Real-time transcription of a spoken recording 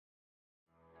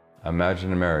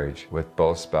Imagine a marriage with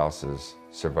both spouses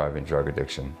surviving drug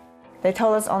addiction. They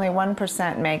told us only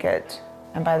 1% make it,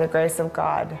 and by the grace of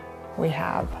God, we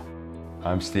have.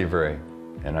 I'm Steve Ray,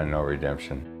 and I know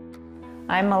redemption.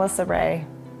 I'm Melissa Ray,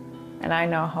 and I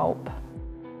know hope.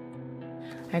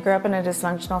 I grew up in a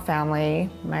dysfunctional family.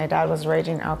 My dad was a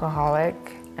raging alcoholic,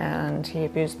 and he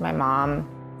abused my mom.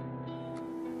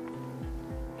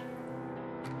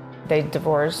 They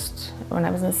divorced when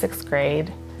I was in 6th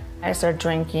grade. I started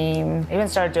drinking, even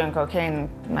started doing cocaine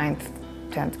in 9th,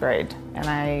 10th grade. And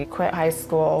I quit high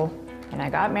school, and I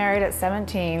got married at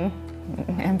 17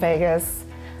 in Vegas.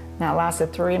 And that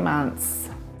lasted 3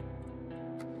 months.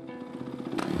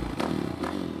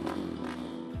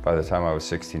 By the time I was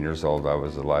 16 years old, I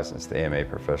was a licensed AMA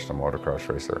professional motocross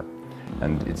racer.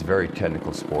 And it's a very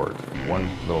technical sport. One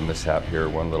little mishap here,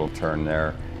 one little turn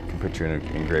there can put you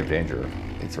in grave danger.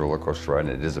 It's a roller coaster ride, and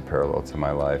it is a parallel to my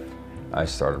life. I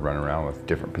started running around with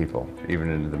different people. Even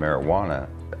into the marijuana,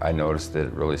 I noticed that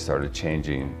it really started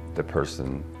changing the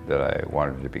person that I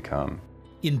wanted to become.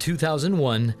 In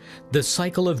 2001, the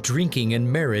cycle of drinking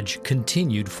and marriage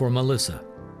continued for Melissa.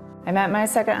 I met my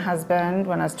second husband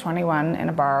when I was 21 in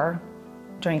a bar,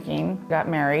 drinking, got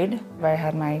married. I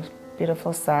had my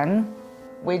beautiful son.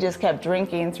 We just kept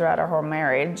drinking throughout our whole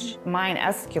marriage. Mine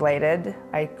escalated.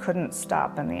 I couldn't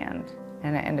stop in the end,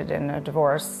 and it ended in a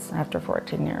divorce after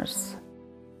 14 years.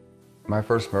 My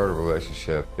first marital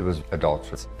relationship, it was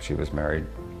adulterous. She was married.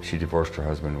 She divorced her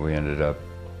husband. We ended up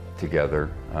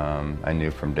together. I knew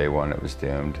from day one it was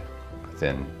doomed.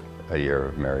 Within a year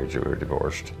of marriage, we were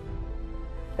divorced.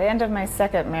 The end of my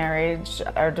second marriage,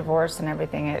 our divorce and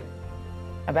everything, it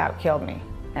about killed me.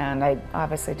 And I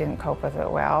obviously didn't cope with it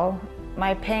well.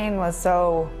 My pain was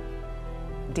so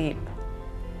deep,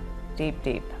 deep,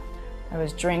 deep. I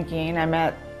was drinking. I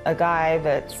met a guy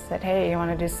that said, hey, you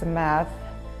want to do some meth?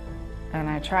 And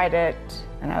I tried it,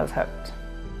 and I was hooked.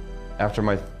 After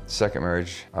my second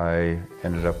marriage, I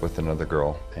ended up with another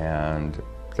girl, and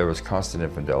there was constant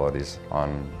infidelities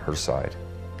on her side.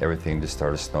 Everything just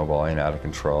started snowballing out of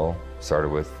control. Started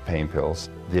with pain pills.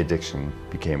 The addiction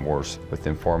became worse.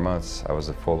 Within 4 months, I was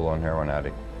a full-blown heroin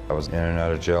addict. I was in and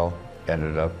out of jail,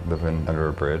 ended up living under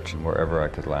a bridge, wherever I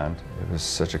could land. It was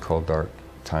such a cold, dark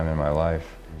time in my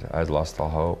life. I'd lost all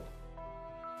hope.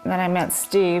 Then I met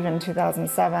Steve in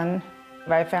 2007.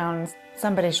 I found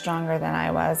somebody stronger than I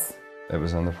was. It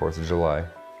was on the 4th of July.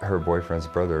 Her boyfriend's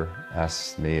brother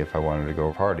asked me if I wanted to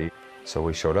go party. So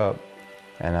we showed up,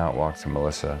 and out walked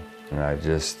Melissa. And I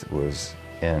just was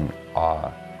in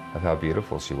awe of how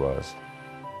beautiful she was.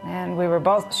 And we were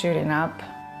both shooting up.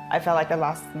 I felt like I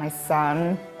lost my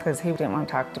son because he didn't want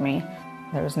to talk to me.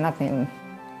 There was nothing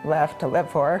left to live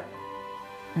for.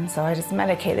 And so I just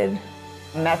medicated.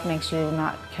 Meth makes you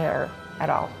not care at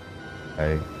all.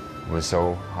 I was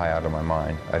so high out of my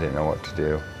mind, I didn't know what to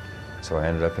do. So I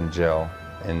ended up in jail,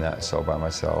 in that cell by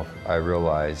myself. I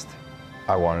realized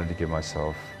I wanted to give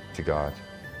myself to God.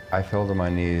 I fell to my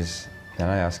knees and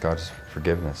I asked God's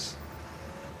forgiveness.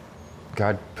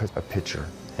 God put a picture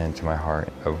into my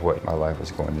heart of what my life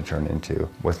was going to turn into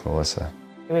with Melissa.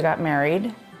 We got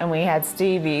married and we had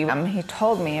Stevie. He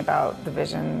told me about the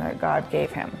vision that God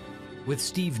gave him. With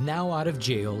Steve now out of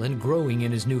jail and growing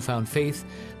in his newfound faith,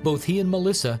 both he and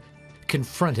Melissa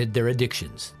confronted their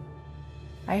addictions.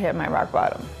 I hit my rock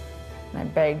bottom. I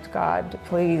begged God to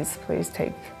please, please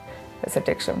take this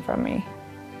addiction from me.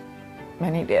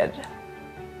 And he did.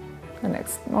 The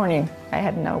next morning, I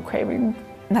had no craving,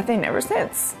 nothing ever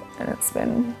since. And it's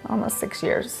been almost 6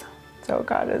 years. So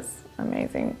God is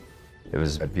amazing. It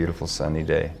was a beautiful sunny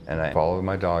day, and I followed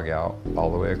my dog out all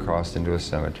the way across into a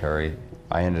cemetery.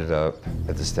 I ended up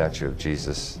at the statue of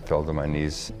Jesus, fell to my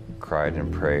knees, cried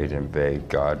and prayed and begged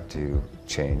God to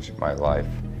change my life.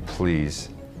 Please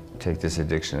take this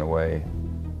addiction away.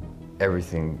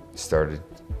 Everything started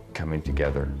coming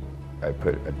together. I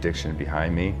put addiction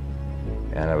behind me,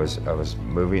 and I was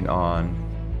moving on.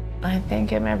 I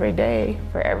thank him every day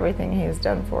for everything he's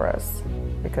done for us,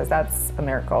 because that's a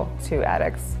miracle. 2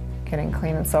 addicts getting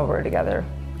clean and sober together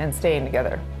and staying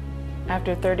together.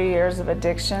 After 30 years of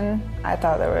addiction, I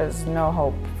thought there was no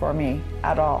hope for me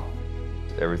at all.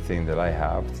 Everything that I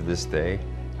have to this day,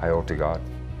 I owe to God,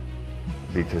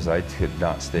 because I could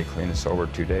not stay clean and sober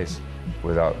 2 days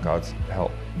without God's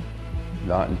help.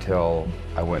 Not until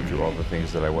I went through all the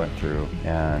things that I went through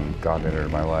and God entered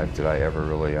my life did I ever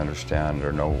really understand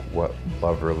or know what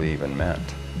love really even meant.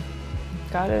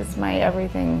 God is my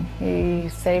everything. He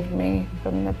saved me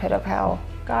from the pit of hell.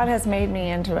 God has made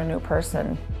me into a new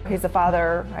person. He's a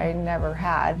father I never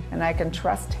had, and I can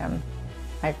trust him.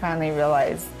 I finally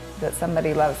realized that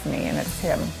somebody loves me, and it's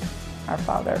him, our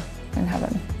Father in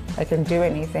heaven. I can do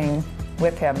anything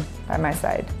with him by my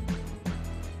side.